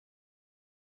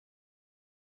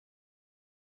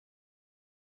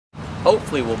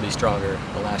hopefully we'll be stronger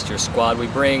than last year's squad. We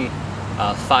bring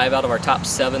 5 out of our top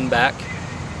 7 back,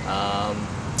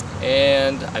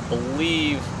 and I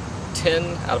believe 10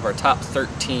 out of our top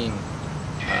 13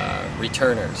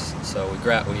 returners. So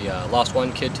we lost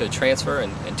 1 kid to a transfer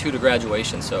and 2 to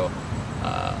graduation. So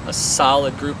a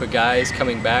solid group of guys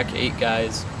coming back, 8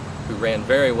 guys who ran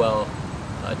very well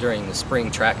during the spring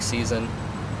track season.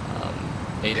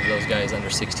 8 of those guys under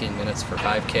 16 minutes for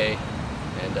 5K,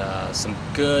 and some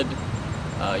good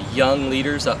young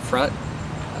leaders up front.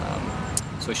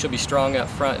 So we should be strong up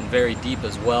front and very deep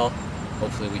as well.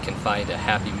 Hopefully we can find a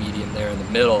happy medium there in the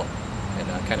middle and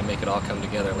kind of make it all come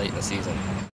together late in the season.